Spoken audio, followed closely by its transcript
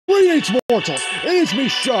Greetings, mortals! It is me,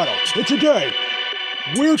 Shadow, and today,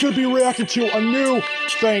 we're going to be reacting to a new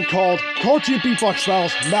thing called Cartoon Beatbox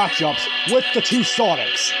Battles Matchups with the two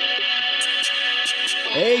Sonics.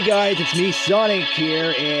 Hey guys, it's me, Sonic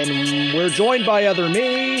here, and we're joined by other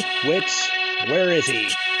me, where is he?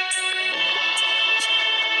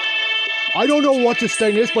 I don't know what this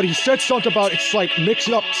thing is, but he said something about it's like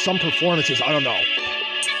mixing up some performances. I don't know.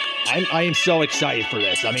 I am so excited for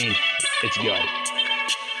this. I mean, it's good.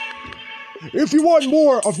 If you want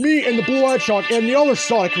more of me and the Blue Hedgehog and the other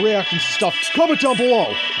Sonic reactions and stuff, comment down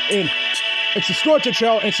below. And subscribe to the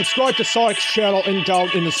channel, and subscribe to Sonic's channel down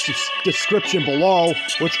in the description below,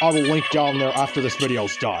 which I will link down there after this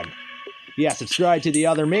video's done. Yeah, subscribe to the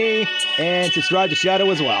other me, and subscribe to Shadow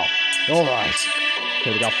as well. Alright.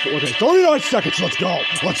 Okay, we got 39 seconds. Let's go.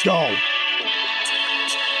 Let's go.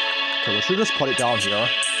 Okay, we should just put it down here.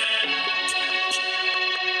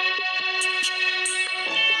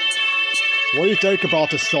 What do you think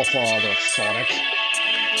about this so far, there, Sonic?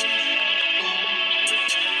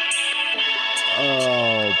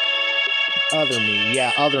 Oh, other me.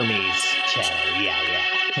 Yeah, other me's channel.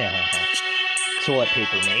 Yeah. Toilet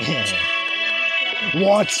paper me.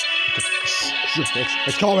 What?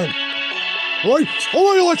 It's coming. Alright,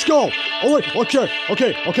 let's go. Alright, okay.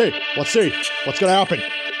 Let's see. What's gonna happen?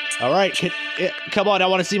 Alright, come on, I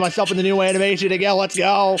want to see myself in the new animation again. Let's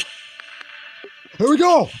go. Here we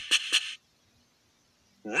go.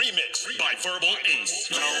 Remix by Verbal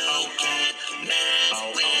Ace.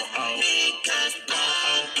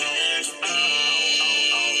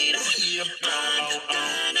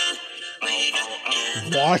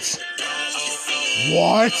 What?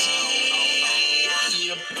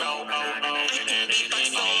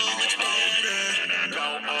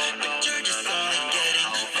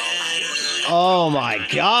 Oh my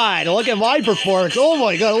god, look at my performance. Oh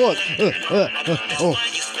my god, look. Oh.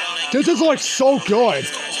 This is like so good.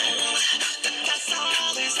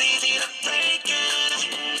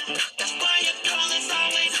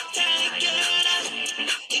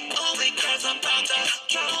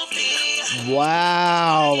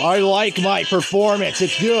 Wow, I like my performance.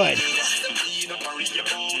 It's good.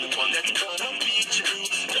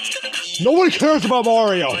 Nobody cares about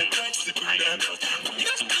Mario.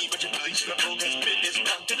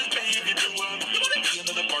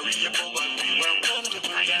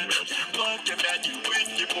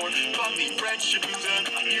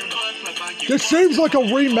 This seems like a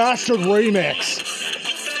remastered remix.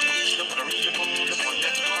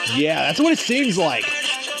 Yeah, that's what it seems like.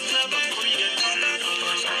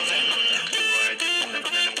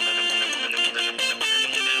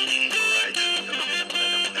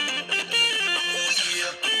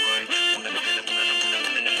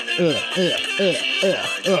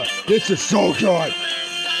 This is so good.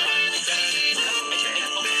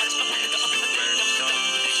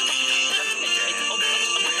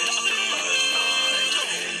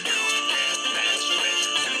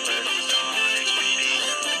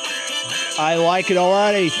 I like it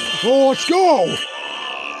already. Oh, let's go.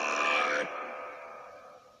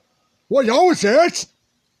 Well, that was it.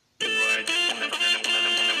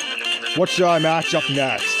 What should I match up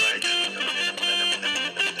next?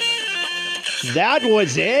 That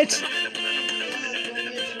was it?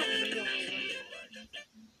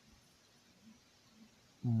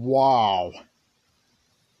 Wow.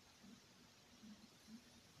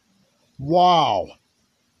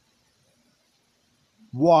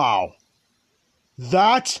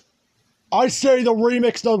 That, I say the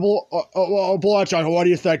remix of Bloodshot. What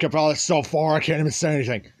do you think about it so far? I can't even say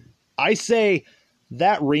anything. I say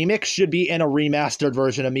that remix should be in a remastered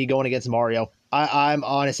version of me going against Mario. I'm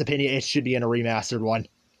honest opinion, it should be in a remastered one.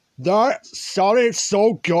 That sounded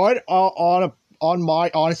so good on my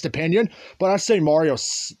honest opinion, but I say Mario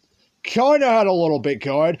kind of had a little bit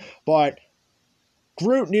good, but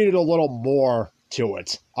Groot needed a little more to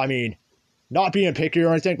it. I mean, not being picky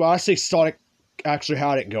or anything, but I say Sonic actually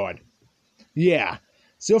had it good. Yeah.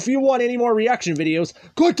 So if you want any more reaction videos,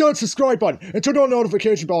 click that subscribe button and turn on the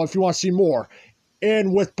notification bell if you want to see more.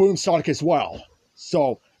 And with Boom Sonic as well.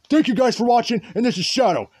 So, thank you guys for watching, and this is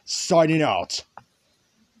Shadow, signing out.